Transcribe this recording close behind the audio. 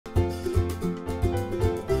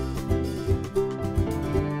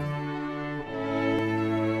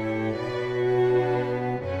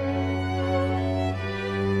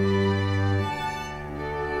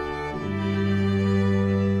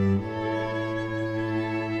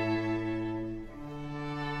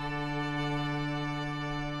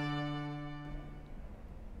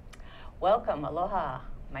Welcome, aloha.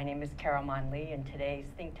 My name is Carol Monley, and today's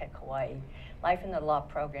Think Tech Hawaii Life in the Law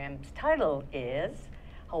program's title is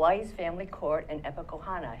Hawaii's Family Court and Epic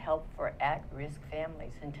Ohana, Help for At-Risk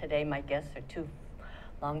Families. And today my guests are two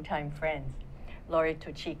longtime friends, Laurie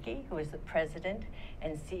Tochiki, who is the president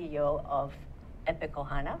and CEO of Epic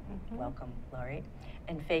Ohana. Welcome, Laurie.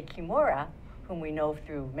 And Faye Kimura, whom we know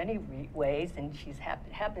through many ways, and she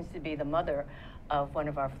happens to be the mother of one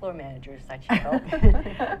of our floor managers, Tochiki.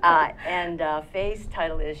 Faye's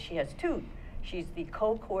title is, she has two. She's the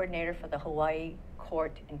co-coordinator for the Hawaii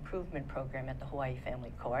Court Improvement Program at the Hawaii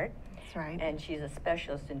Family Court. That's right. And she's a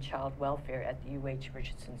specialist in child welfare at the UH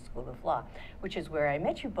Richardson School of Law, which is where I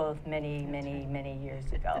met you both many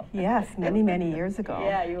years ago. Yes, many years ago.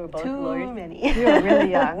 Yeah, you were both lawyers. Too many. You were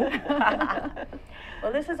really young.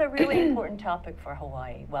 Well, this is a really important topic for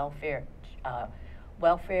Hawaii, welfare,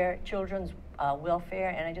 children's welfare,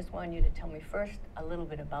 and I just want you to tell me first a little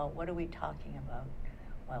bit about what are we talking about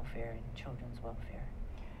welfare and children's welfare.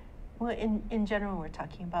 Well, in general, we're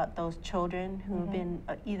talking about those children who have been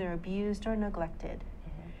either abused or neglected,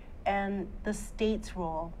 and the state's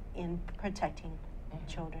role in protecting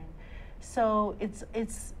children. So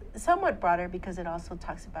it's somewhat broader because it also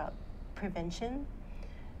talks about prevention.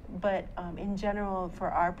 But in general,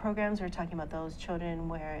 for our programs, we're talking about those children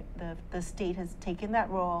where the state has taken that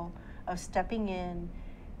role of stepping in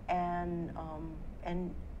and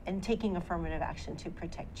taking affirmative action to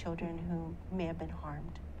protect children who may have been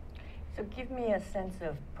harmed. So give me a sense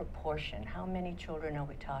of proportion. How many children are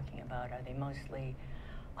we talking about? Are they mostly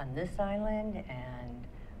on this island? And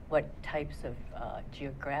what types of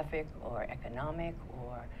geographic or economic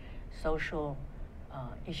or social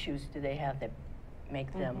issues do they have that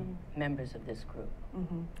make them members of this group?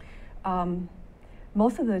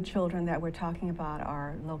 Most of the children that we're talking about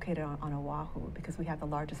are located on Oahu because we have the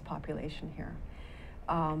largest population here.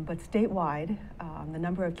 But statewide, the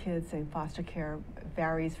number of kids in foster care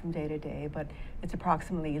varies from day to day, but it's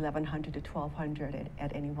approximately 1,100 to 1,200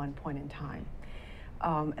 at any one point in time.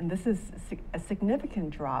 And this is a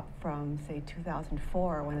significant drop from, say,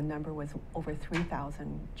 2004, when the number was over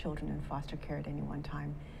 3,000 children in foster care at any one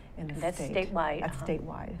time in the That's state. statewide? That's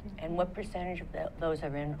statewide. And what percentage of those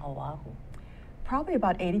are in Oahu? Probably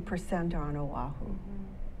about 80% are on Oahu.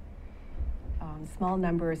 Small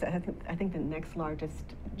numbers. I think the next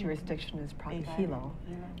largest jurisdiction is probably Hilo,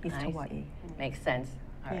 East Hawaii. Makes sense.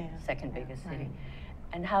 All right, second biggest city. Right.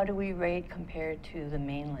 And how do we rate compared to the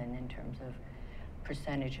mainland in terms of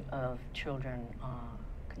percentage of children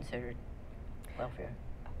considered welfare?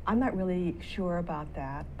 I'm not really sure about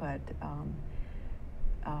that, but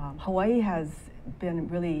Hawaii has been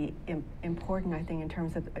really important, I think, in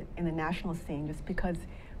terms of in the national scene, just because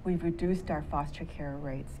we've reduced our foster care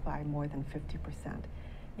rates by more than 50%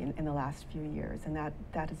 in the last few years, and that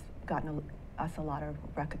has gotten us a lot of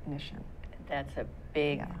recognition. That's a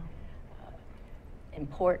big,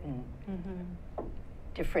 important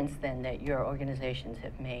difference then that your organizations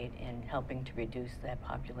have made in helping to reduce that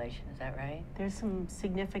population. Is that right? There's some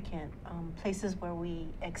significant places where we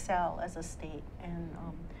excel as a state, and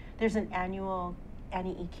there's an annual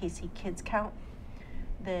Annie E. Casey Kids Count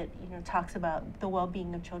that talks about the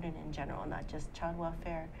well-being of children in general, not just child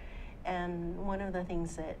welfare. And one of the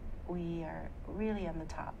things that we are really on the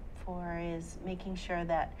top for is making sure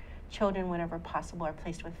that children, whenever possible, are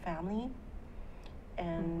placed with family,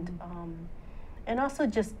 and also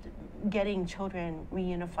just getting children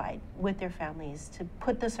reunified with their families, to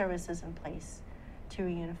put the services in place to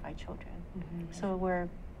reunify children. So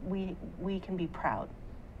we can be proud.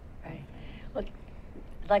 Right. Look,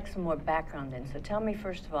 I'd like some more background then. So tell me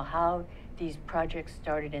first of all how these projects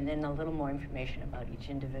started, and then a little more information about each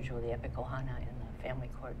individual, the Epic Ohana and the Family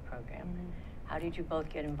Court program. How did you both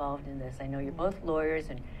get involved in this? I know you're both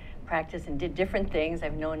lawyers and practice and did different things.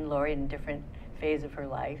 I've known Laurie in different phases of her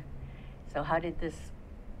life. So how did these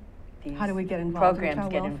how do we get involved programs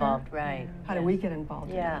in get welfare? Involved? Right. How do we get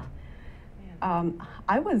involved in it? Yeah.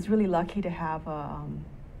 I was really lucky to have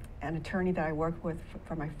an attorney that I worked with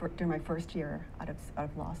during my first year out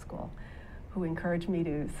of law school, who encouraged me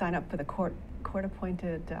to sign up for the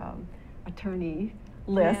court-appointed attorney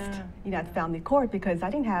list, at family court, because I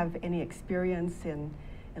didn't have any experience in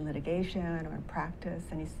litigation or in practice.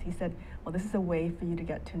 And he said, well, this is a way for you to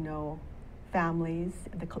get to know families,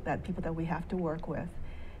 that people that we have to work with,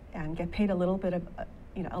 and get paid a little bit of,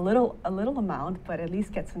 a little amount, but at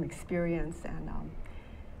least get some experience and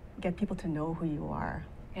get people to know who you are.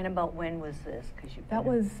 And about when was this? That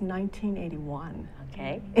was 1981.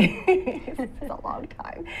 Okay. It's a long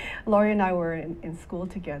time. Laurie and I were in school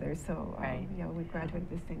together, so Right. yeah, we graduated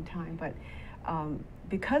at the same time. But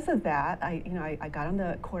because of that, I got on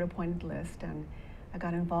the court-appointed list, and I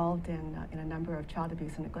got involved in a number of child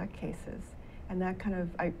abuse and neglect cases, and that kind of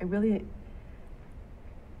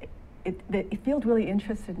the field really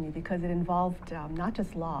interested me because it involved not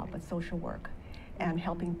just law but social work and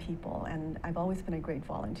helping people, and I've always been a great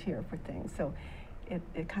volunteer for things. So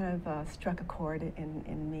it kind of struck a chord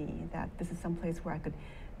in me that this is someplace where I could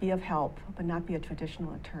be of help but not be a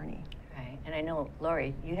traditional attorney. Right, and I know,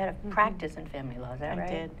 Laurie, you had a practice in family law, is that right?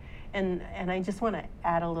 I did, and I just want to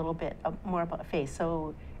add a little bit more about Faye.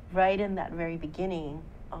 So right in that very beginning,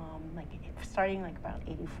 starting like about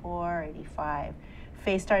 84, 85,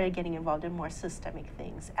 Faye started getting involved in more systemic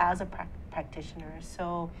things as a practitioner.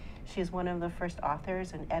 So she's one of the first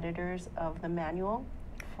authors and editors of the manual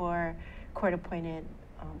for court-appointed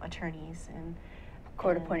attorneys and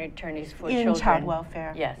Court-appointed attorneys for in children. child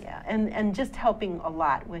welfare. Yes. Yeah, and just helping a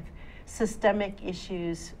lot with systemic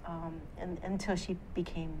issues until she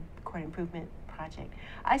became Court Improvement Project.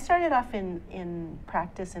 I started off in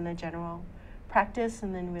practice, in a general practice,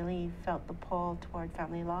 and then really felt the pull toward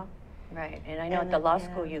family law. Right, and I know at the law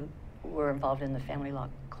school you were involved in the family law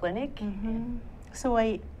clinic. So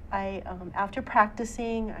I after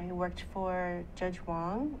practicing, I worked for Judge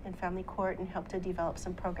Wong in family court and helped to develop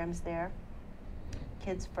some programs there.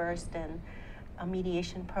 Kids First and a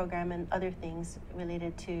mediation program and other things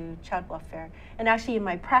related to child welfare. And actually in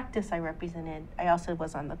my practice I also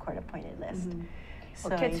was on the court-appointed list. So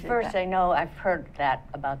Well, Kids First, I know I've heard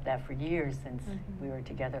about that for years since we were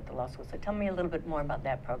together at the law school. So tell me a little bit more about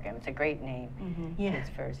that program. It's a great name, Kids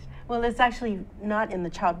First. Well, it's actually not in the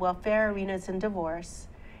child welfare arena, it's in divorce.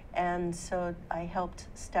 And so I helped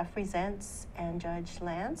Steph Resents and Judge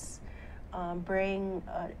Lance bring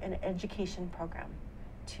an education program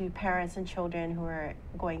to parents and children who are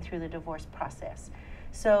going through the divorce process.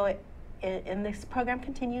 So and this program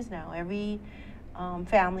continues now. Every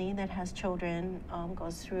family that has children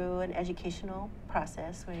goes through an educational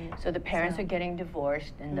process. So the parents are getting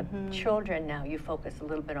divorced, and the children now, you focus a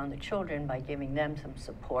little bit on the children by giving them some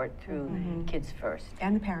support through Kids First.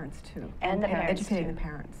 And the parents too. And the parents educating too. the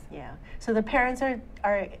parents. Yeah. So the parents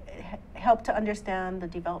are help to understand the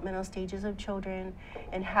developmental stages of children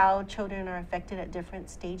and how children are affected at different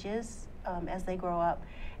stages as they grow up.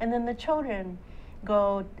 And then the children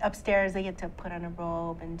go upstairs, they get to put on a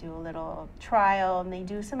robe and do a little trial, and they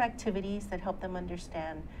do some activities that help them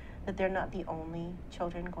understand that they're not the only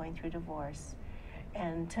children going through divorce,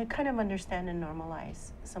 and to kind of understand and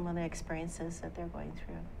normalize some of the experiences that they're going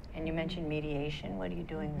through. And you mentioned mediation. What are you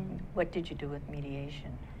doing? What did you do with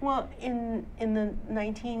mediation? Well, in the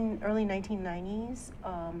early 1990s,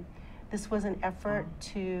 this was an effort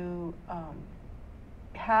to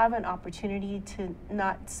have an opportunity to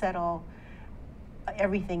not settle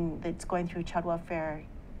everything that's going through child welfare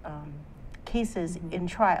cases in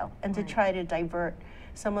trial, and to try to divert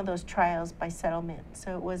some of those trials by settlement.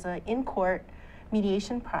 So it was an in-court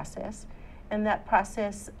mediation process, and that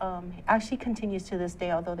process actually continues to this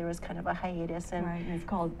day, although there was kind of a hiatus. And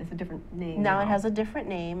it's a different name. Now it has a different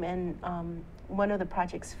name, and one of the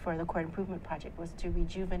projects for the Court Improvement Project was to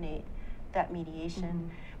rejuvenate that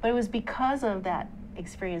mediation. But it was because of that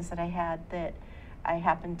experience that I had that I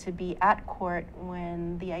happened to be at court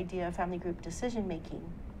when the idea of family group decision-making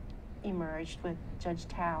emerged with Judge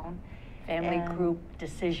Town. Family group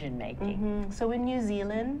decision-making. So in New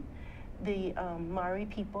Zealand, the Maori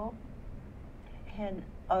people had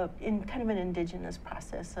in kind of an indigenous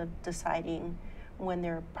process of deciding when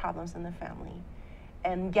there are problems in the family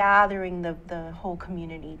and gathering the whole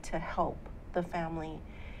community to help the family.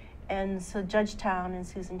 And so Judge Town and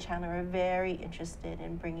Susan Chandler are very interested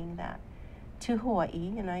in bringing that to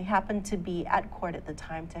Hawaii, and I happened to be at court at the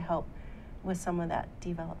time to help with some of that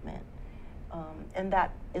development. And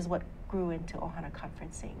that is what grew into Ohana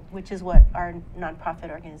Conferencing, which is what our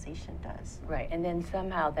nonprofit organization does. Right, and then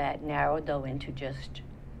somehow that narrowed though into just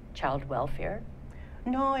child welfare?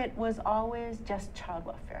 No, it was always just child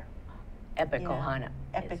welfare. Epic Ohana.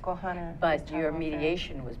 Epic Ohana. But your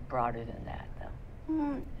mediation was broader than that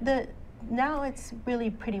though. Now it's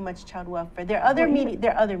really pretty much child welfare. There are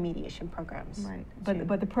other mediation programs. Right,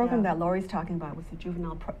 but the program that Laurie's talking about was the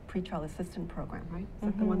Juvenile Pretrial Assistant Program, right?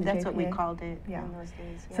 Is that the one, That's JPA? what we called it in those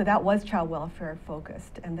days. Yeah. So that was child welfare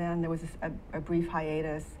focused, and then there was a brief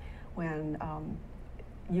hiatus when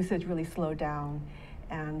usage really slowed down,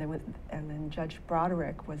 and then Judge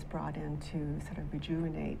Broderick was brought in to sort of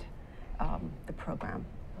rejuvenate the program.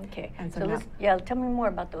 Okay. And So tell me more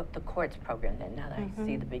about the courts program then, now that I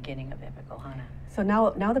see the beginning of Epic Ohana. So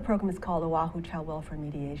now the program is called Oahu Child Welfare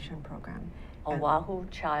Mediation Program. Oahu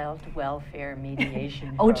Child Welfare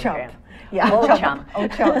Mediation OCHUP. Program. Yeah. OCHUP.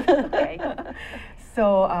 OCHUP. Okay.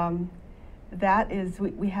 So that is,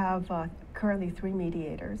 we have currently 3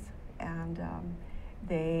 mediators, and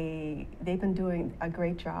they've been doing a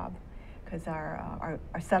great job, because our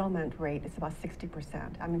settlement rate is about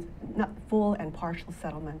 60%. I mean, not full and partial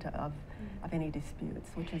settlement of any disputes,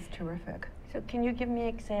 which is terrific. So can you give me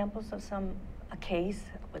examples of a case,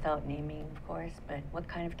 without naming, of course, but what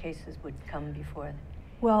kind of cases would come before?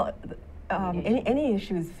 Well, any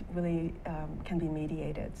issues really can be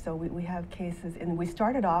mediated. So we have cases, and we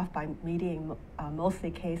started off by mediating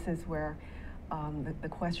mostly cases where the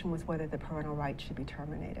question was whether the parental rights should be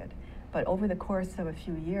terminated. But over the course of a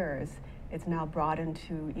few years, it's now brought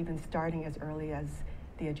into even starting as early as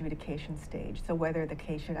the adjudication stage. So whether the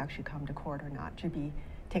case should actually come to court or not, should be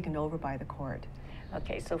taken over by the court.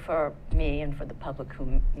 Okay, so for me and for the public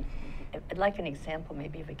who, I'd like an example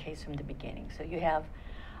maybe of a case from the beginning. So you have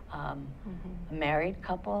a married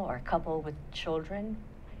couple or a couple with children,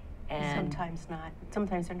 and sometimes not.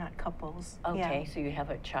 Sometimes they're not couples. Okay, so you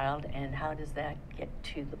have a child, and how does that get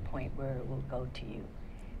to the point where it will go to you?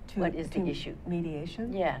 What is the issue?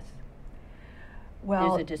 Mediation? Yes.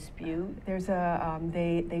 Well, there's a dispute. There's a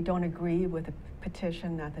they don't agree with the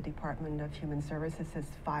petition that the Department of Human Services has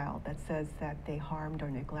filed that says that they harmed or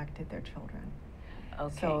neglected their children.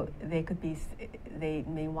 Okay. So they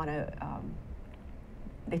may want to.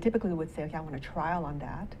 They typically would say, okay, I want a trial on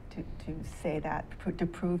that to say that, to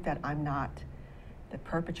prove that I'm not the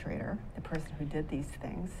perpetrator, the person who did these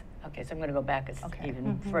things. Okay, so I'm going to go back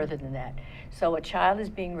even further than that. So a child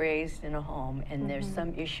is being raised in a home, and there's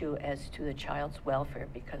some issue as to the child's welfare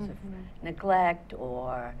because of neglect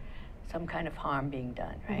or some kind of harm being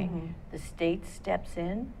done, right? The state steps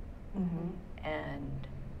in and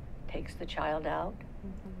takes the child out.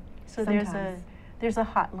 So there's a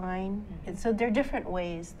hotline, and so there are different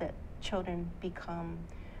ways that children become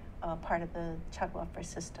part of the child welfare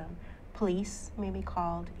system. Police may be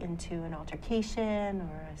called into an altercation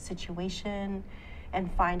or a situation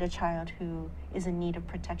and find a child who is in need of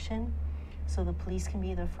protection. So the police can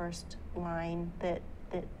be the first line that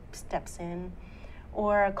steps in.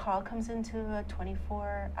 Or a call comes into a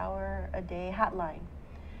 24-hour-a-day hotline.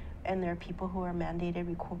 And there are people who are mandated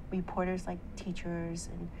reporters like teachers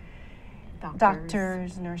and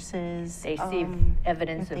doctors, nurses. They see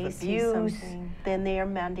evidence of abuse. Then they are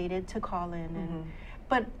mandated to call in.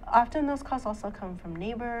 But often those calls also come from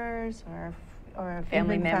neighbors or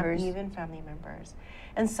family members. Even family members.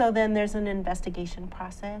 And so then there's an investigation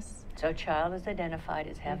process. So a child is identified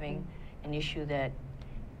as having an issue that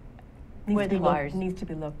needs to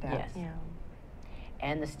be looked at. Yes. Yeah.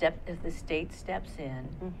 And the state steps in,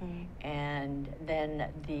 and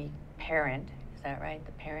then the parent, is that right?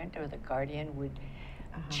 The parent or the guardian would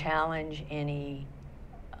challenge any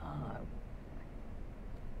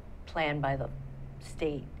plan by the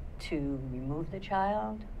state to remove the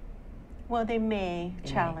child? Well, they may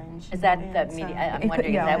challenge. Is that I'm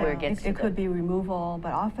wondering, is that where it gets to? It could be removal,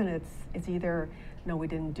 but often it's either, no, we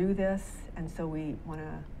didn't do this, and so we want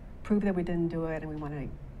to prove that we didn't do it, and we want to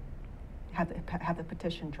have the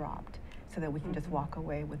petition dropped so that we can just walk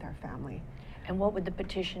away with our family. And what would the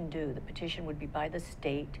petition do? The petition would be by the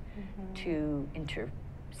state to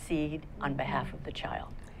intercede on behalf of the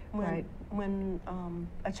child. When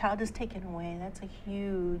a child is taken away, that's a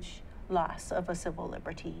huge loss of a civil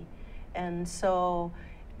liberty. And so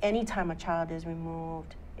anytime a child is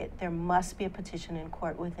removed, there must be a petition in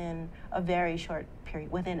court within a very short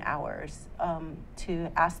period, within hours,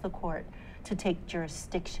 to ask the court to take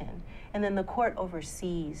jurisdiction. And then the court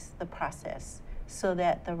oversees the process so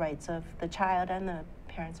that the rights of the child and the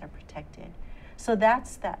parents are protected. So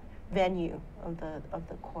that's that venue of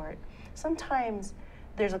the court. Sometimes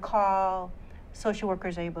there's a call, social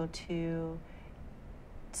workers are able to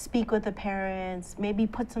speak with the parents, maybe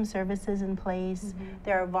put some services in place.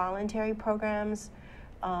 There are voluntary programs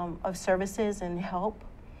of services and help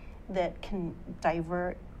that can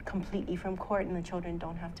divert completely from court, and the children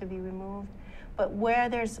don't have to be removed. But where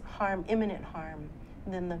there's harm, imminent harm,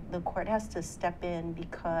 then the court has to step in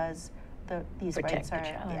because these rights are,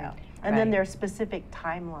 and then there are specific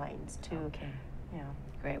timelines to,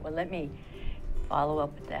 Great, well, let me follow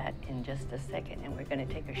up with that in just a second, and we're going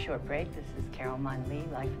to take a short break. This is Carol Lee,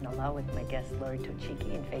 Life in the Law, with my guests Laurie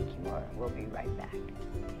Tochiki and Faye Kimura. We'll be right back.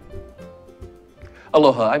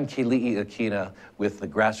 Aloha, I'm Keli'i Akina with the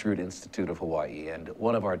Grassroots Institute of Hawaii, and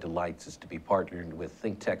one of our delights is to be partnered with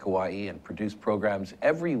Think Tech Hawaii and produce programs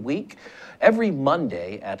every week. Every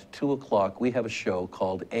Monday at 2 o'clock, we have a show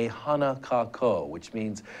called Ohana Kako, which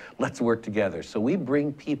means let's work together. So we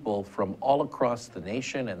bring people from all across the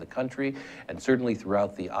nation and the country, and certainly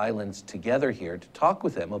throughout the islands together here to talk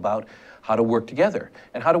with them about how to work together,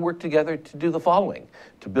 and how to work together to do the following: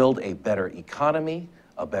 to build a better economy,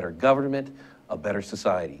 a better government, a better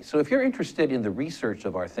society. So if you're interested in the research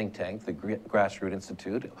of our think tank, the Grassroots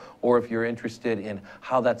Institute, or if you're interested in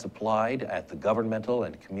how that's applied at the governmental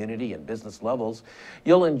and community and business levels,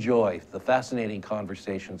 you'll enjoy the fascinating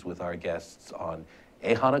conversations with our guests on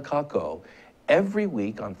Ohana Kako every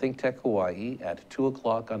week on Think Tech Hawaii at 2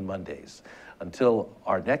 o'clock on Mondays. Until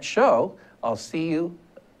our next show, I'll see you.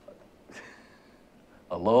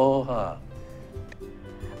 Aloha.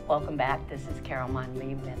 Welcome back. This is Carol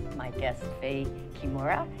Monley with my guests Faye,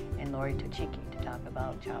 Kimura, and Laurie Tochiki to talk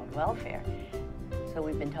about child welfare. So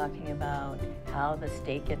we've been talking about how the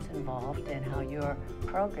state gets involved and how your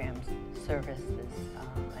programs service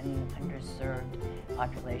this underserved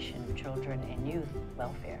population of children and youth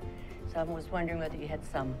welfare. So I was wondering whether you had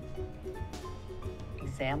some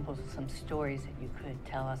examples, some stories that you could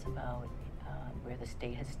tell us about where the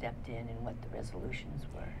state has stepped in and what the resolutions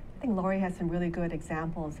were. I think Laurie has some really good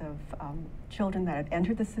examples of children that have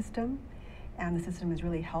entered the system, and the system has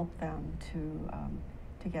really helped them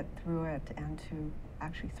to get through it and to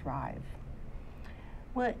actually thrive.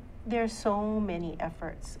 Well, there's so many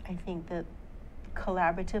efforts, I think, that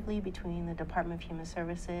collaboratively between the Department of Human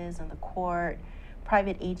Services and the court,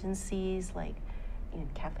 private agencies like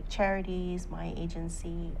Catholic Charities, my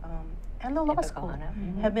agency, and the law school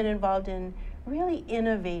have been involved in really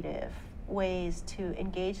innovative ways to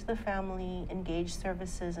engage the family, engage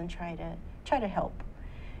services, and try to help.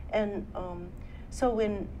 And so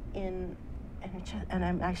and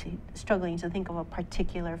I'm actually struggling to think of a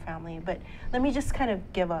particular family, but let me just kind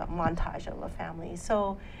of give a montage of a family.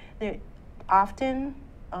 So there often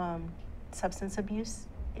substance abuse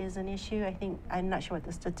is an issue. I think, I'm not sure what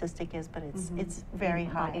the statistic is, but it's very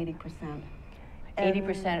high. About 80%.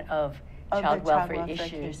 80% of child welfare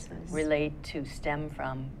issues relate to stem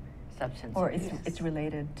from substance abuse. Or it's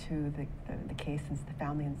related to the case and the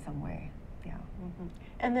family in some way. Yeah.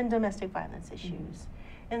 And then domestic violence issues.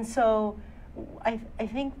 And so I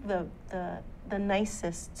think the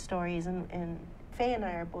nicest stories, and Faye and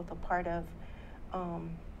I are both a part of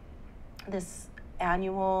this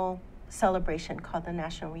annual celebration called the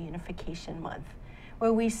National Reunification Month,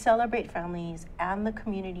 where we celebrate families and the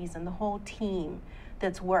communities and the whole team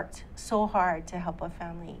that's worked so hard to help a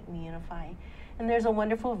family reunify. And there's a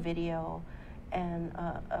wonderful video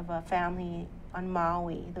of a family on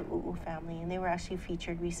Maui, the U'u family, and they were actually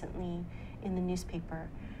featured recently in the newspaper,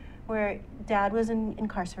 where dad was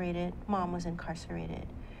incarcerated, mom was incarcerated.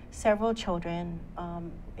 Several children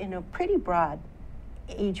in a pretty broad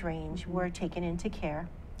age range were taken into care,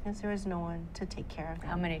 because there was no one to take care of them.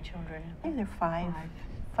 How many children? I think there are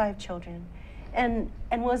five children. And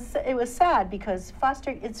it was sad because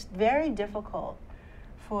it's very difficult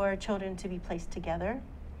for children to be placed together.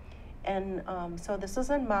 And so this was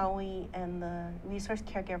in Maui, and the resource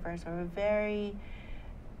caregivers were very,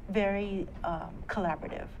 very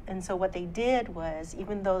collaborative. And so what they did was,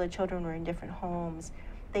 even though the children were in different homes,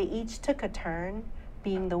 they each took a turn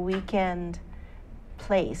being the weekend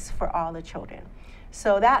place for all the children.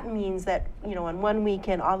 So that means that, on one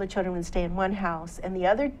weekend, all the children would stay in one house, and the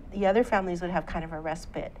other families would have kind of a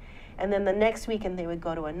respite. And then the next weekend, they would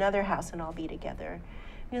go to another house and all be together.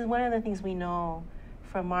 Because one of the things we know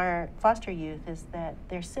from our foster youth is that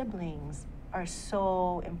their siblings are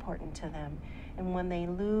so important to them. And when they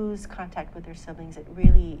lose contact with their siblings, it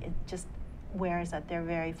just wears at their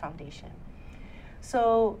very foundation.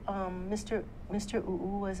 So Mr.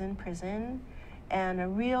 U'u was in prison, and a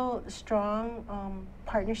real strong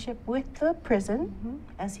partnership with the prison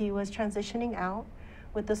as he was transitioning out,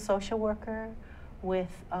 with the social worker, with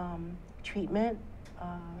treatment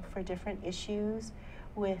for different issues,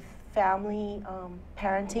 with family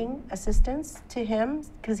parenting assistance to him,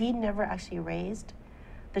 because he'd never actually raised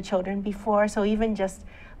the children before. So even just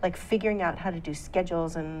like figuring out how to do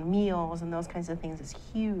schedules and meals and those kinds of things is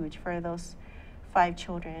huge for those 5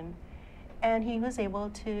 children. And he was able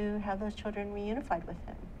to have those children reunified with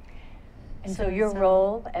him. And so your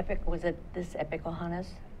role, was it this Epic Ohana's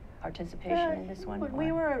participation in this one?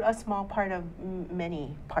 We were a small part of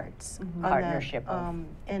many parts. Partnership.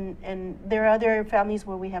 And there are other families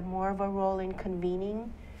where we have more of a role in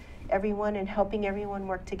convening everyone and helping everyone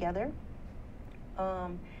work together.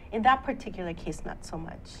 In that particular case, not so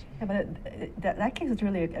much. Yeah, but that case is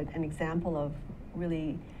really an example of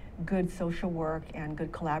really good social work and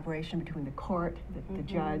good collaboration between the court, the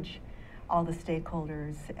judge, all the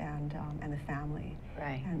stakeholders, and the family.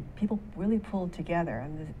 Right. And people really pulled together,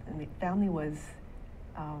 and the family was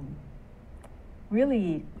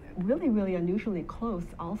really unusually close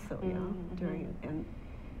also, you know, during, and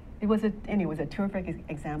it was a terrific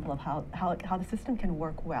example of how the system can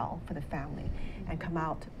work well for the family and come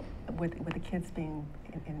out with the kids being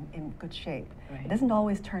in good shape. Right. It doesn't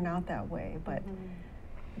always turn out that way, but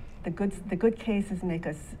the good cases make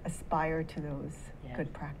us aspire to those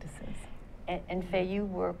good practices. And Faye, you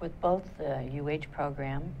work with both the UH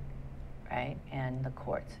program, right, and the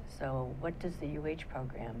courts. So what does the UH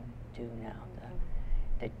program do now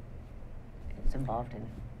that it's involved in?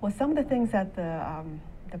 Well, some of the things that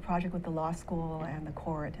the project with the law school and the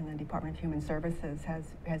court and the Department of Human Services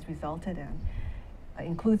has resulted in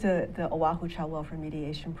includes the Oahu Child Welfare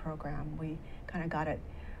Mediation Program. We kind of got it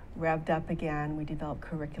revved up again. We developed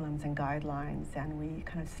curriculums and guidelines, and we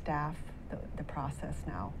kind of staff the process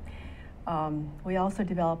now. We also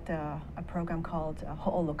developed a program called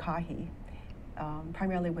Ho'olokahi,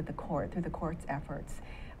 primarily with the court, through the court's efforts,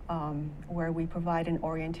 where we provide an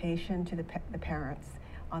orientation to the parents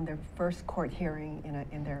on their first court hearing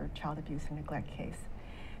in their child abuse and neglect case.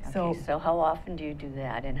 Okay, so how often do you do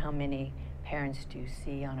that, and how many parents do you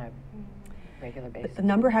see on a regular basis? The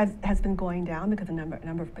number has been going down because the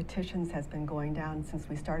number of petitions has been going down since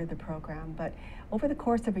we started the program. But over the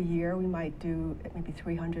course of a year, we might do maybe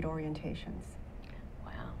 300 orientations.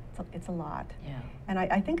 Wow. It's a lot. Yeah. And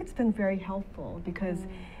I think it's been very helpful because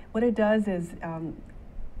what it does is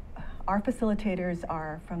our facilitators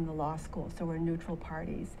are from the law school, so we're neutral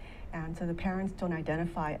parties. And so the parents don't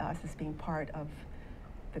identify us as being part of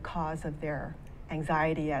the cause of their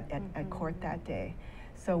anxiety at court that day.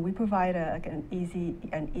 So we provide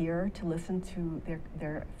an ear to listen to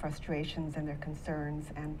their frustrations and their concerns,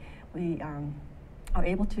 and we are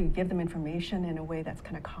able to give them information in a way that's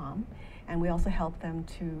kind of calm. And we also help them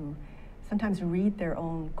to sometimes read their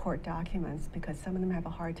own court documents because some of them have a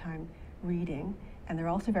hard time reading, and they're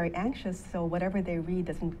also very anxious, so whatever they read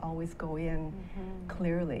doesn't always go in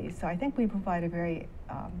clearly. So I think we provide a very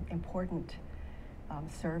important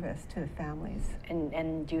service to the families.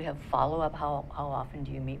 And do you have follow-up? How often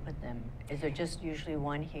do you meet with them? Is there just usually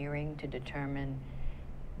one hearing to determine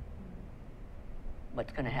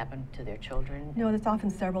what's going to happen to their children? No, there's often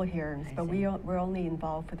several hearings, but we're only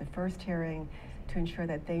involved for the first hearing to ensure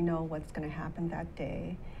that they know what's going to happen that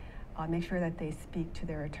day, make sure that they speak to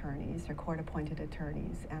their attorneys, their court-appointed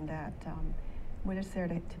attorneys, and that we're just there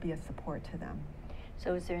to be a support to them.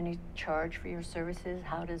 So is there any charge for your services?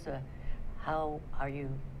 How are you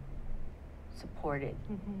supported,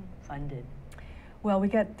 funded? Well, we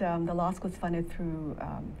get, the law school is funded through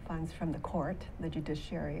funds from the court, the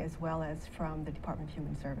judiciary, as well as from the Department of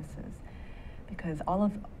Human Services, because all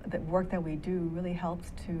of the work that we do really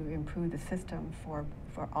helps to improve the system for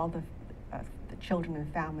all the children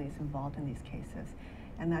and families involved in these cases.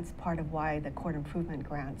 And that's part of why the court improvement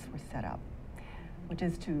grants were set up, which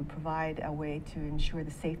is to provide a way to ensure the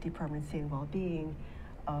safety, permanency, and well-being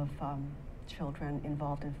of children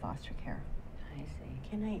involved in foster care. I see.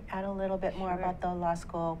 Can I add a little bit more about the law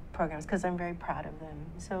school programs, because I'm very proud of them.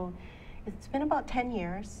 So it's been about 10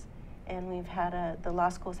 years, and we've had the law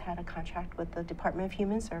school's had a contract with the Department of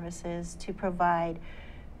Human Services to provide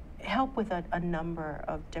help with a number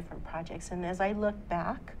of different projects. And as I look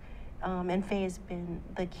back, and Faye has been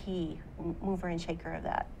the key mover and shaker of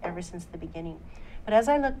that ever since the beginning. But as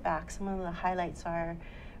I look back, some of the highlights are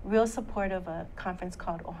real support of a conference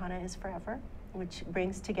called Ohana is Forever, which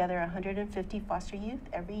brings together 150 foster youth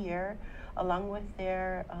every year, along with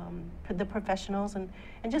their the professionals, and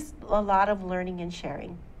just a lot of learning and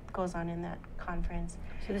sharing goes on in that conference.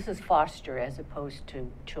 So this is foster as opposed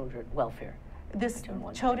to children welfare? This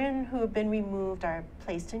children who have been removed are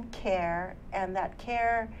placed in care, and that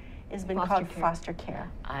care has been called foster care.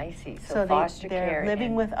 I see. So foster they're care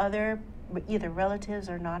living with other, either relatives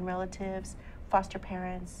or non-relatives, foster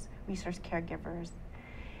parents, resource caregivers.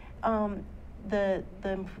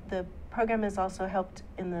 The program has also helped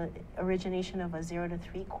in the origination of a 0 to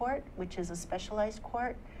 3 court, which is a specialized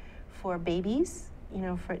court for babies. You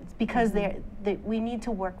know, because we need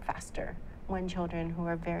to work faster when children who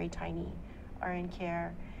are very tiny are in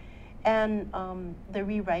care. And the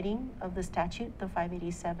rewriting of the statute, the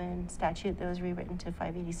 587 statute that was rewritten to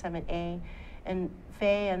 587A, and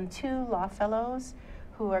Faye and 2 law fellows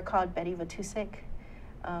who are called Betty Vatusik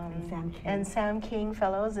and Sam King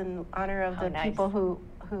fellows in honor of the people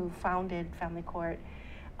who founded Family Court.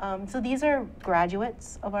 So these are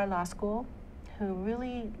graduates of our law school who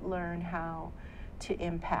really learn how to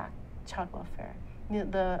impact child welfare.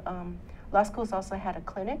 The law schools also had a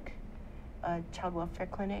clinic, a child welfare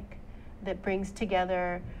clinic, that brings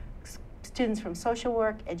together students from social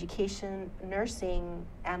work, education, nursing,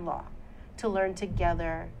 and law to learn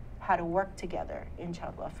together how to work together in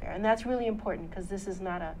child welfare. And that's really important because this is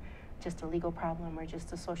not just a legal problem or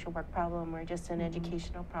just a social work problem or just an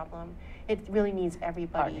educational problem. It really needs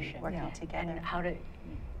everybody Partnership. working together. And how do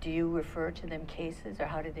you refer to them cases, or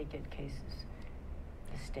how do they get cases?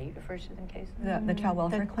 The state refers to them cases? The child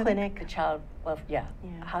welfare clinic? The child welfare, yeah.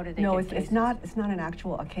 How do they no, get cases? it's not an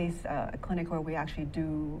actual a clinic where we actually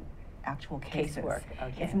do actual cases. Casework,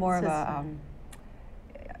 okay. It's more of a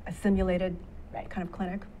simulated Right. kind of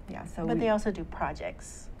clinic. Yeah. So but they also do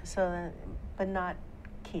projects, but not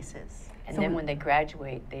cases. And So then we- when they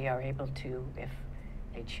graduate, they are able to, if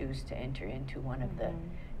they choose to enter into one of the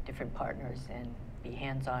different partners and be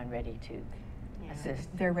hands-on, ready to assist.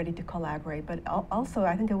 they're ready to collaborate. But also,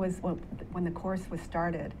 I think it was when the course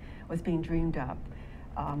was being dreamed up,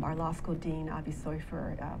 our law school dean, Avi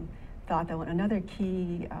Soifer, thought that another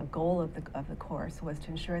key goal of the course was to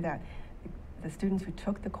ensure that the students who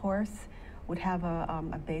took the course would have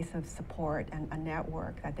a base of support and a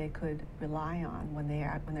network that they could rely on when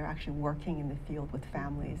they're actually working in the field with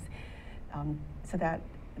families, so that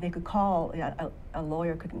they could call a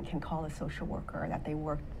lawyer can call a social worker that they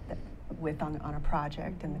worked with on a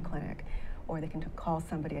project in the clinic, or they can call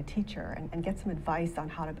somebody, a teacher, and get some advice on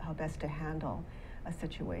how best to handle a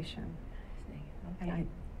situation. Okay. And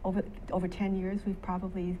over 10 years, we've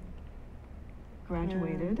probably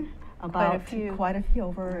graduated quite a few,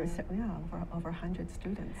 over 100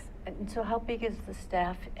 students. And so how big is the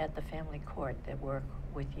staff at the family court that work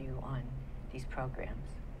with you on these programs?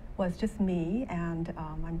 Well, it's just me, and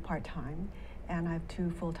I'm part-time, and I have 2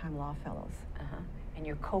 full-time law fellows. And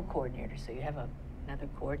you're co-coordinator, so you have another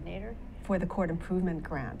coordinator? For the court improvement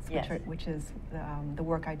grants, Yes. which is the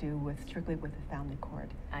work I do strictly with the family court.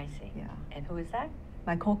 I see. Yeah. And who is that?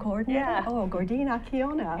 My co-coordinator? Yeah. Oh, Gordina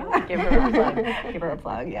Kiona. Give her a plug. Give her a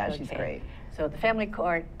plug, yeah, she's Okay. great. So the family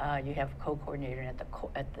court, you have co-coordinator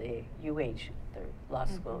at the UH, the law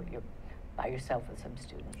school. You're by yourself with some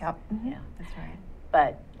students. Yep. Yeah. That's right.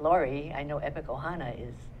 But Laurie, I know Epic Ohana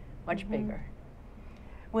is much bigger.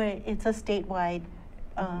 Well, it's a statewide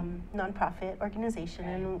nonprofit organization,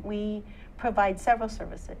 and we provide several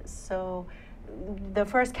services. So the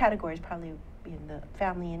first category is probably in the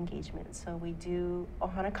family engagement. So we do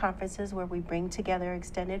Ohana conferences where we bring together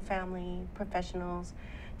extended family professionals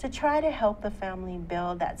to try to help the family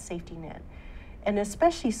build that safety net. And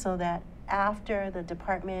especially so that after the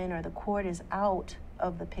department or the court is out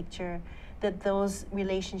of the picture, that those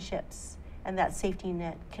relationships and that safety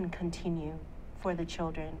net can continue for the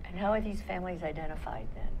children. And how are these families identified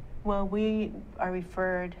then? Well, we are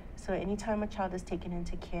referred, so anytime a child is taken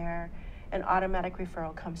into care, an automatic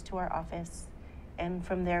referral comes to our office. And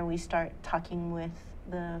from there, we start talking with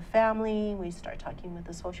the family, we start talking with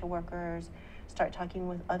the social workers, start talking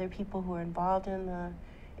with other people who are involved in the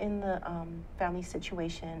family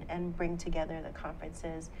situation, and bring together the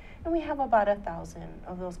conferences. And we have about 1,000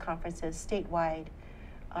 of those conferences statewide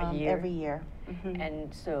every year.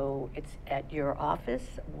 And so it's at your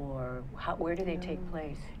office, or where do they take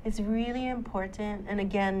place? It's really important, and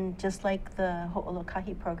again, just like the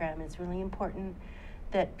Ho'olokahi program, it's really important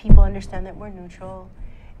that people understand that we're neutral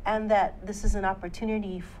and that this is an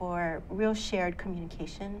opportunity for real shared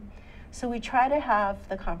communication. So we try to have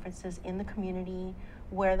the conferences in the community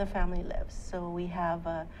where the family lives. So we have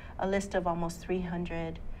a list of almost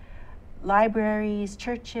 300 libraries,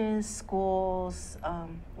 churches, schools,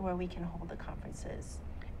 where we can hold the conferences.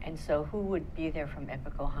 And so who would be there from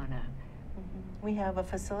Epic Ohana? We have a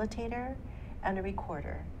facilitator and a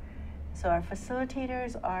recorder. So our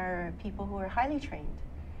facilitators are people who are highly trained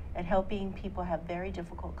at helping people have very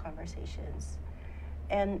difficult conversations.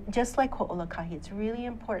 And just like Ho'olokahi, it's really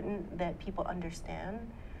important that people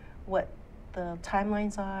understand what the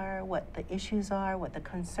timelines are, what the issues are, what the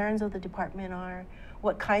concerns of the department are,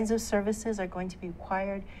 what kinds of services are going to be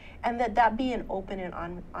required, and that be an open and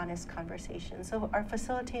honest conversation. So our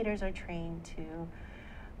facilitators are trained to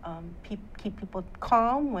keep people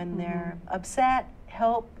calm when they're upset,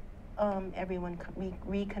 help everyone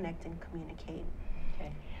reconnect and communicate.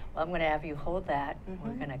 Okay. Well, I'm going to have you hold that.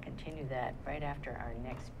 We're going to continue that right after our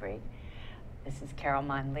next break. This is Carol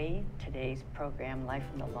Monlee, today's program, Life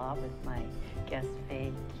in the Law, with my guest,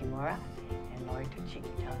 Faye, Kimura, and Laurie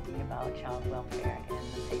Tochiki, talking about child welfare and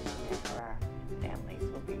the safety net for our families.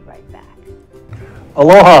 We'll be right back.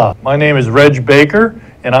 Aloha, my name is Reg Baker,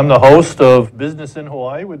 And I'm the host of Business in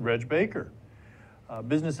Hawaii with Reg Baker.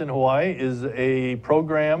 Business in Hawaii is a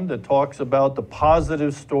program that talks about the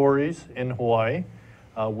positive stories in Hawaii.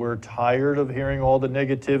 We're tired of hearing all the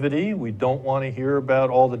negativity. We don't want to hear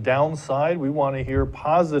about all the downside. We want to hear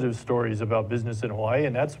positive stories about business in Hawaii,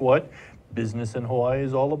 and that's what Business in Hawaii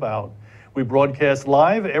is all about. We broadcast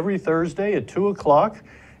live every Thursday at 2 o'clock.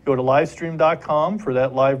 Go to livestream.com for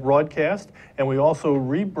that live broadcast, and we also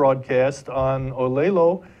rebroadcast on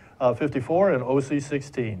Olelo 54 and OC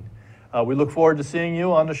 16. We look forward to seeing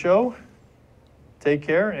you on the show. Take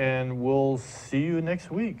care, and we'll see you next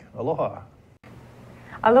week. Aloha.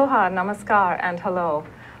 Aloha, namaskar, and hello.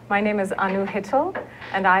 My name is Anu Hittel,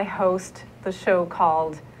 and I host the show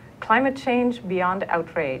called Climate Change Beyond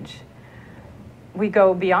Outrage. We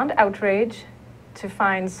go beyond outrage to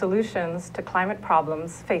find solutions to climate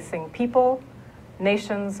problems facing people,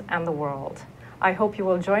 nations, and the world. I hope you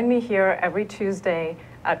will join me here every Tuesday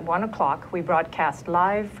at 1 o'clock. We broadcast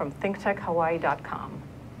live from thinktechhawaii.com.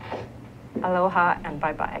 Aloha and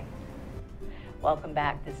bye-bye. Welcome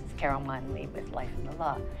back. This is Carol Monley with Life in the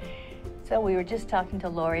Law. So we were just talking to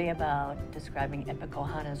Laurie about describing Epic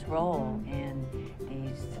Ohana's role in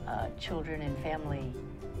these children and family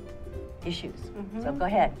issues. So go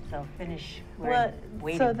ahead. So finish. We're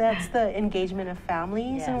waiting. So that's the engagement of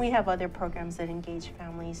families, Yes. and we have other programs that engage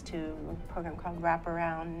families too. A program called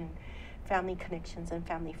Wraparound, and Family Connections, and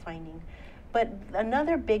Family Finding. But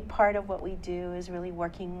another big part of what we do is really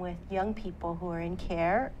working with young people who are in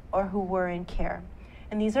care or who were in care.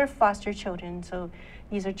 And these are foster children. So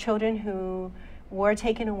these are children who were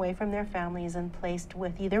taken away from their families and placed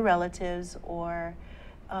with either relatives or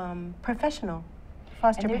professional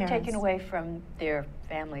foster and they're parents. taken away from their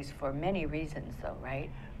families for many reasons, though, right?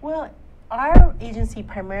 Well, our agency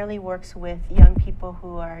primarily works with young people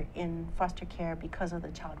who are in foster care because of the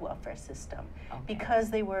child welfare system, because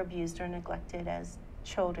they were abused or neglected as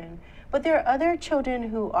children. But there are other children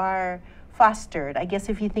who are fostered. I guess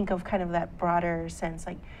if you think of kind of that broader sense,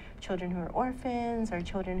 like children who are orphans or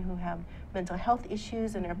children who have mental health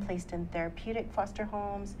issues and are placed in therapeutic foster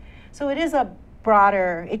homes. So it is a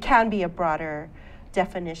broader, it can be a broader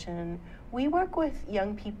definition. We work with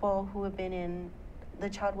young people who have been in the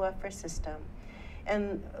child welfare system.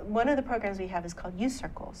 And one of the programs we have is called Youth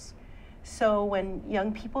Circles. So when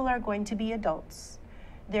young people are going to be adults,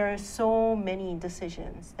 there are so many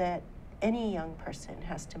decisions that any young person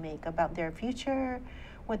has to make about their future,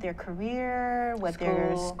 what their career, what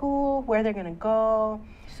their school, where they're gonna go.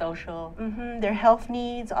 Social. Their health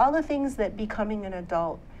needs, all the things that becoming an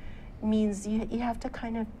adult means you have to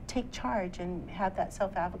kind of take charge and have that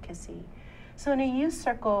self-advocacy. So in a youth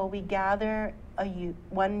circle, we gather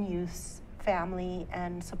one youth's family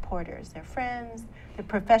and supporters, their friends, the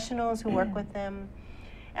professionals who work with them,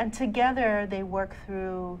 and together they work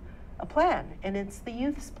through a plan, and it's the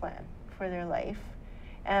youth's plan for their life.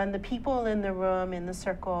 And the people in the room, in the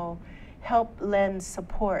circle, help lend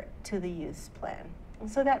support to the youth's plan. And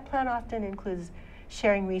so that plan often includes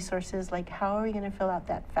sharing resources like how are we going to fill out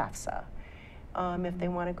that FAFSA if they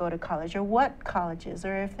want to go to college, or what colleges,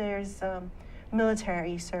 or if there's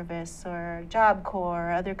military service or Job Corps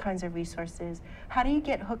or other kinds of resources. How do you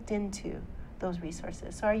get hooked into those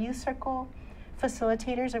resources? So our youth circle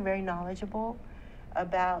facilitators are very knowledgeable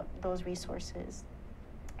about those resources.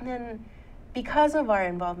 And then because of our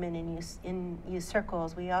involvement in youth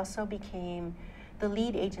circles, we also became the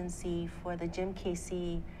lead agency for the Jim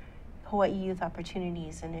Casey Hawaii Youth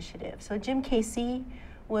Opportunities Initiative. So Jim Casey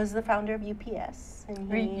was the founder of UPS. And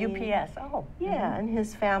UPS, Yeah, and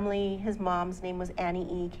his family, his mom's name was Annie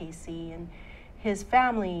E. Casey, and his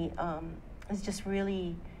family has just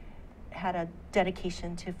really had a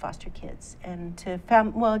dedication to foster kids and to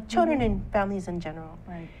children and families in general.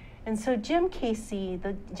 Right. And so the Jim Casey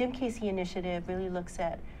Initiative really looks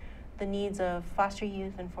at the needs of foster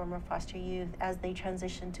youth and former foster youth as they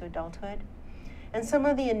transition to adulthood. And some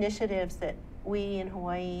of the initiatives that we in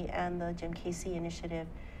Hawaii and the Jim Casey Initiative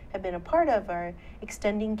have been a part of are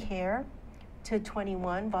extending care to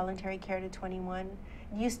 21, voluntary care to 21.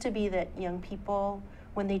 It used to be that young people,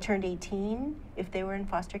 when they turned 18, if they were in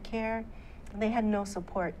foster care, they had no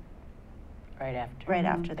support right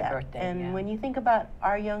after that. Birthday, and when you think about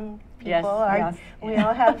our young people, we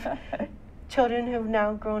all have children who've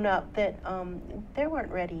now grown up that they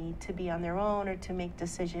weren't ready to be on their own or to make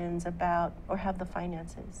decisions about or have the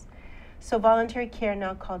finances. So voluntary care,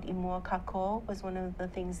 now called Imua Kako, was one of the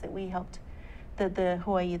things that we helped, the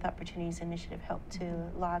Hawaii Youth Opportunities Initiative helped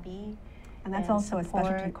to lobby. And that's also support. a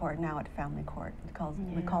specialty court now at family court. We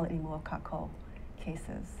call it Imua Kako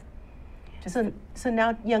cases. So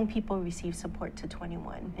now young people receive support to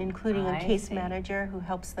 21, including a case see. manager who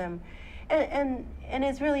helps them. And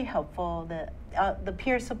it's really helpful, the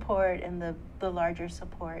peer support and the larger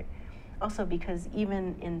support. Also because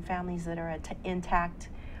even in families that are intact,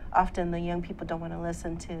 often the young people don't want to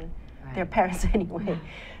listen to their parents anyway.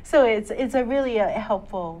 So it's a really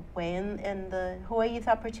helpful way. And the Hawaii Youth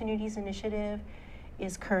Opportunities Initiative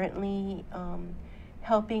is currently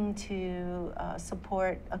helping to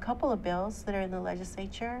support a couple of bills that are in the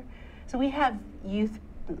legislature. So we have youth,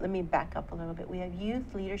 let me back up a little bit. We have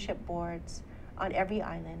youth leadership boards on every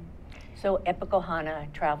island. So Epic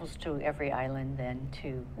Ohana travels to every island then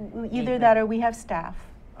to... Either that or we have staff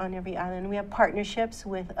on every island. We have partnerships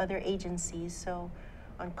with other agencies. So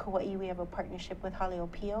on Kauai, we have a partnership with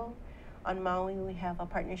Haleopio. On Maui, we have a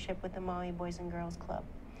partnership with the Maui Boys and Girls Club.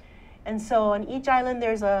 And so on each island,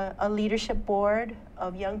 there's a leadership board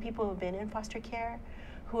of young people who've been in foster care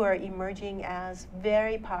who are emerging as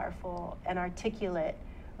very powerful and articulate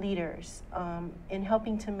leaders in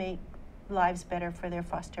helping to make lives better for their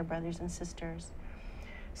foster brothers and sisters.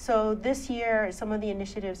 So this year, some of the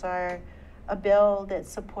initiatives are a bill that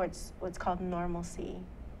supports what's called normalcy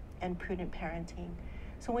and prudent parenting.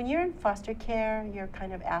 So when you're in foster care, you're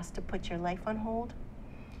kind of asked to put your life on hold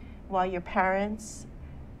while your parents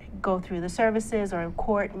go through the services or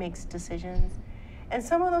court makes decisions. And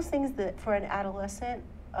some of those things that for an adolescent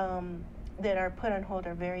that are put on hold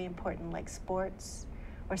are very important, like sports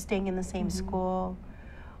or staying in the same school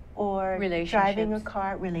or driving a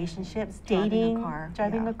car, relationships, dating,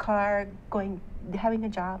 driving a car, having a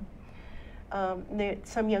job.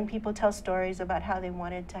 Some young people tell stories about how they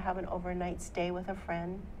wanted to have an overnight stay with a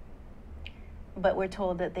friend, but we're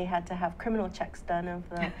told that they had to have criminal checks done of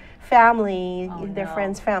the family, their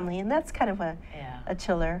friend's family, and that's kind of a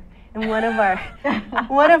chiller. And one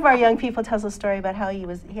of our young people tells a story about how he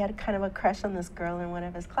had kind of a crush on this girl in one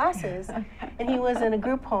of his classes, and he was in a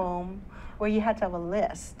group home where you had to have a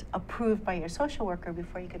list approved by your social worker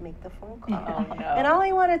before you could make the phone call. And all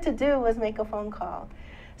he wanted to do was make a phone call.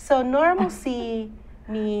 So normalcy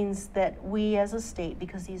means that we as a state,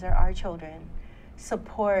 because these are our children,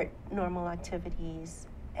 support normal activities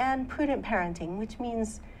and prudent parenting, which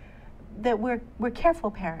means that we're careful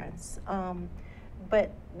parents.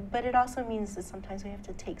 But it also means that sometimes we have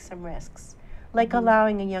to take some risks, like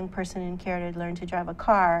allowing a young person in care to learn to drive a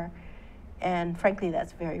car. And frankly,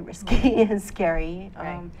 that's very risky and scary,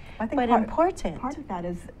 I think but important.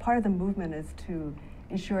 Part of the movement is to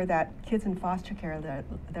ensure that kids in foster care that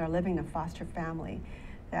are living in a foster family,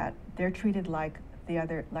 that they're treated like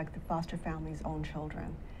the foster family's own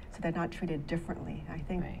children, so they're not treated differently. I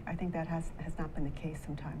think that has not been the case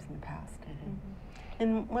sometimes in the past.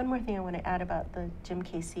 And one more thing I want to add about the Jim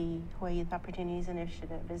Casey Hawaii Youth Opportunities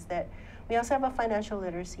Initiative is that we also have a financial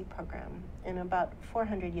literacy program, and about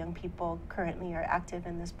 400 young people currently are active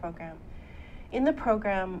in this program. In the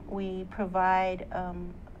program, we provide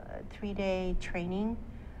 3-day training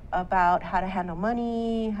about how to handle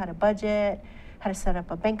money, how to budget, how to set up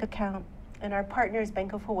a bank account. And our partners,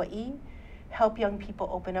 Bank of Hawaii, help young people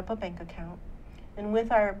open up a bank account. And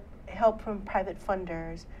with our help from private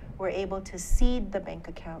funders, we're able to seed the bank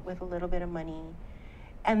account with a little bit of money.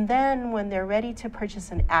 And then when they're ready to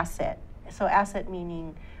purchase an asset, so asset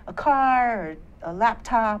meaning a car or a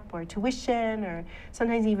laptop or tuition or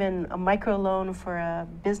sometimes even a micro loan for a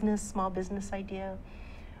small business idea,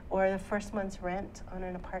 or the first month's rent on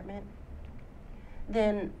an apartment,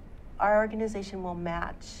 then our organization will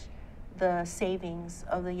match the savings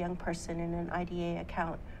of the young person in an IDA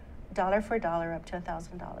account, dollar for dollar, up to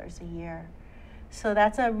 $1,000 a year. So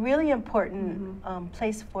that's a really important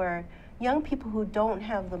place for young people who don't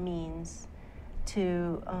have the means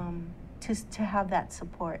to have that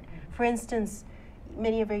support. For instance,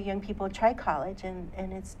 many of our young people try college and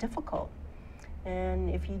it's difficult. And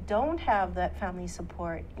if you don't have that family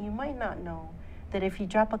support, you might not know that if you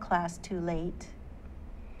drop a class too late,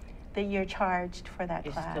 that you're charged for that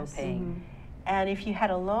class. You're still paying. And if you had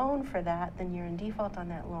a loan for that, then you're in default on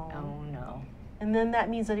that loan. Oh no. And then that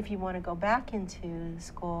means that if you want to go back into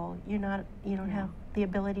school, you don't have the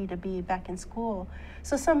ability to be back in school.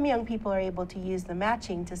 So some young people are able to use the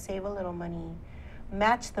matching to save a little money,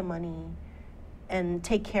 match the money, and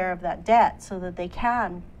take care of that debt so that they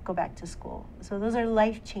can go back to school. So those are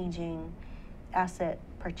life-changing asset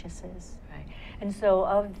purchases. Right. And so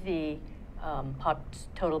of the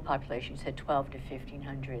total population, you said 1,200 to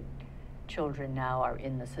 1,500 children now are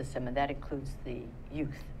in the system, and that includes the youth.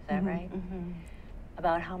 Is that right?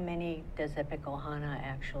 About how many does Epic Ohana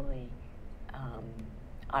actually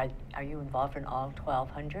Are you involved in all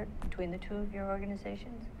 1,200 between the two of your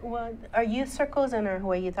organizations? Well, our youth circles and our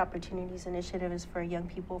Hawaii Youth Opportunities Initiative is for young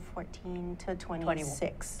people 14 to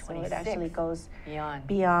 26. So it actually goes beyond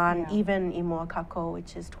Yeah. even Imoakako,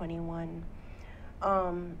 which is 21.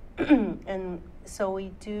 And so we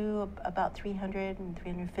do about 300 and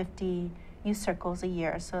 350 youth circles a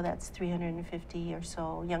year. So that's 350 or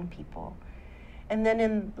so young people. And then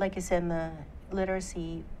in, like I said, in the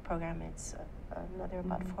literacy program, it's another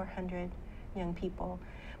about 400 young people.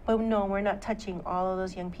 But no, we're not touching all of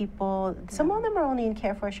those young people. Some of them are only in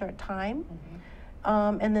care for a short time.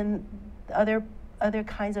 And then other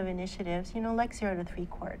kinds of initiatives, you know, like 0 to 3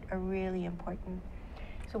 court are really important.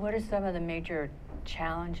 So what are some of the major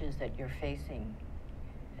challenges that you're facing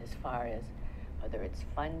as far as whether it's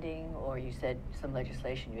funding, or you said some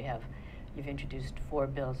legislation you've introduced 4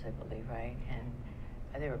 bills, I believe, right? And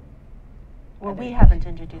are there... Well, we haven't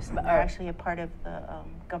introduced them. They're actually a part of the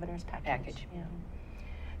governor's package. Yeah.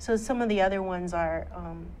 So some of the other ones are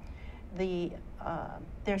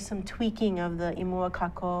there's some tweaking of the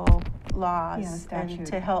Imoakako laws and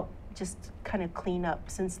to help just kind of clean up,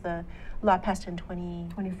 since the law passed in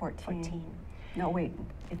 2014. No, wait,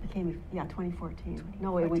 it became, 2014.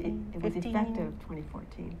 No, it was effective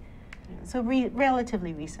 2014. So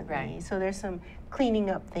relatively recently. Right. So there's some cleaning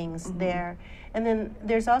up things there. And then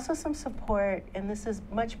there's also some support, and this is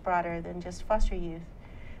much broader than just foster youth.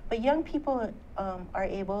 But young people are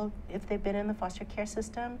able, if they've been in the foster care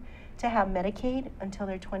system, to have Medicaid until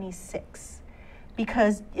they're 26.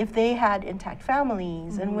 Because if they had intact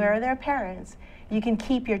families and where are their parents, you can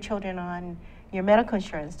keep your children on your medical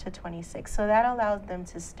insurance to 26. So that allows them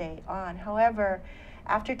to stay on. However,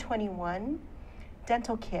 after 21,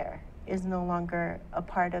 dental care is no longer a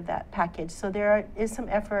part of that package. So there is some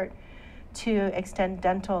effort to extend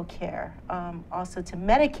dental care also to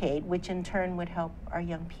Medicaid, which in turn would help our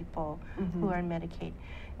young people who are in Medicaid.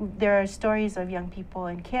 There are stories of young people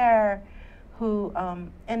in care who,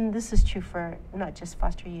 and this is true for not just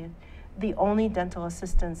foster youth, the only dental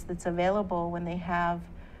assistance that's available when they have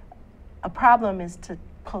a problem is to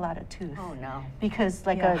pull out a tooth. Oh, no. Because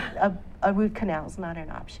like a root canal is not an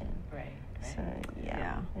option. Right. So,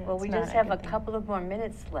 Well, we just have a couple of more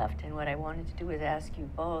minutes left, and what I wanted to do is ask you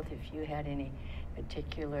both if you had any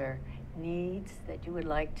particular needs that you would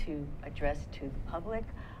like to address to the public,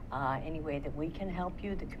 any way that we can help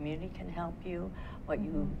you, the community can help you, what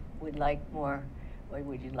you would like more, what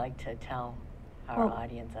would you like to tell our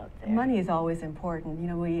audience out there? Money is always important. You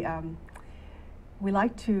know, we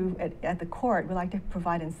like to, at the court, we like to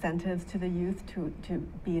provide incentives to the youth to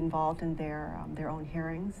be involved in their own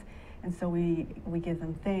hearings. And so we give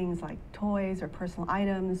them things like toys or personal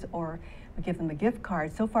items, or we give them a gift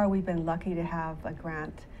card. So far, we've been lucky to have a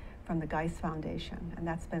grant from the Geist Foundation, and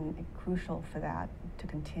that's been crucial for that to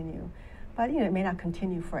continue. But you know, it may not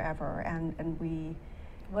continue forever, and we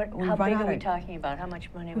how big are we talking about? How much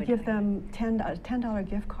money we give them $10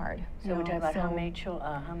 gift card. So we're talking about how many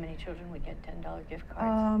children would get $10 gift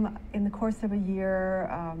cards? In the course of a year,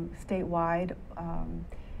 statewide.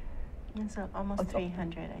 It's almost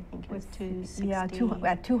 300, I think it was 260. Yeah,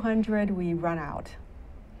 at 200 we run out.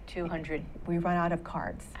 200. We run out of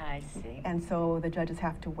cards. I see. And so the judges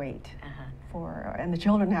have to wait and the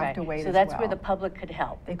children have to wait so as that's well. where the public could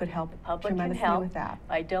help. They could help the public tremendously can help with that.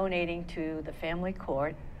 By donating to the family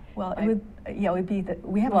court. Well, it would be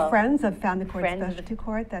we have a Friends of Family Court Specialty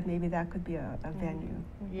Court, that maybe that could be a venue.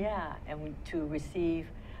 Yeah, and to receive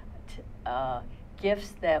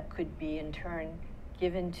gifts that could be in turn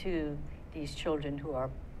given to these children who are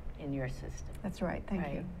in your system. That's right.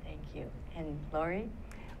 Thank you. Thank you. And Laurie?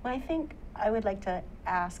 Well, I think I would like to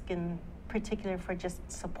ask in particular for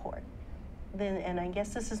just support. And I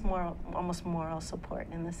guess this is almost moral support,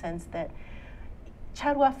 in the sense that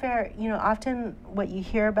child welfare, you know, often what you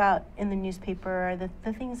hear about in the newspaper are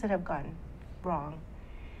the things that have gone wrong.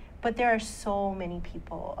 But there are so many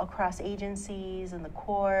people across agencies and the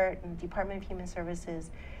court and the Department of Human Services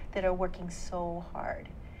that are working so hard.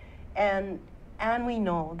 And we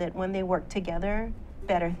know that when they work together,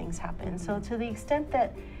 better things happen. So to the extent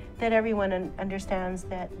that everyone understands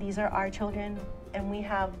that these are our children, and we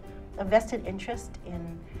have a vested interest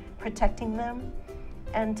in protecting them,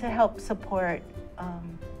 and to help support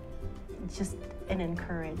just and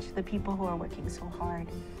encourage the people who are working so hard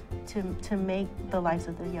to make the lives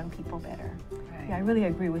of the young people better. Right. Yeah, I really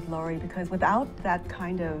agree with Laurie, because without that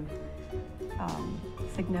kind of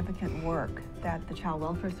significant work that the Child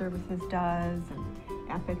Welfare Services does, and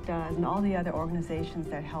EPIC does, and all the other organizations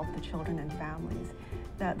that help the children and families,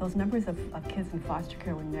 that those numbers of kids in foster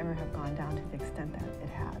care would never have gone down to the extent that it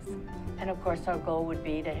has. And of course, our goal would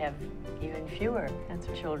be to have even fewer That's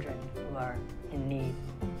right. children who are in need.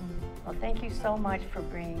 Well, thank you so much for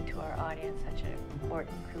bringing to our audience such an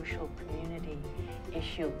important, crucial community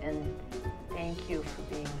issue, and thank you for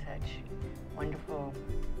being such wonderful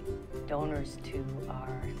donors to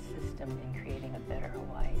our system in creating a better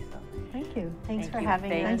Hawaii. So Thank you. Thanks for you,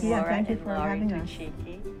 having Faye, us. Yeah, Laura, thank you and for Laurie having us.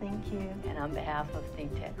 Tochiki. Thank you. And on behalf of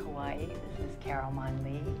Think Tech Hawaii, this is Carol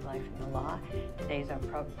Lee, Life in the Law. Today's our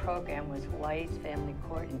program was Hawaii's Family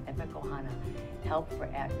Court in Epic Ohana, Help for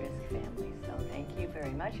At-Risk Families. So thank you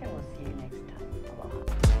very much, and we'll see you next time.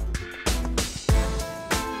 Aloha.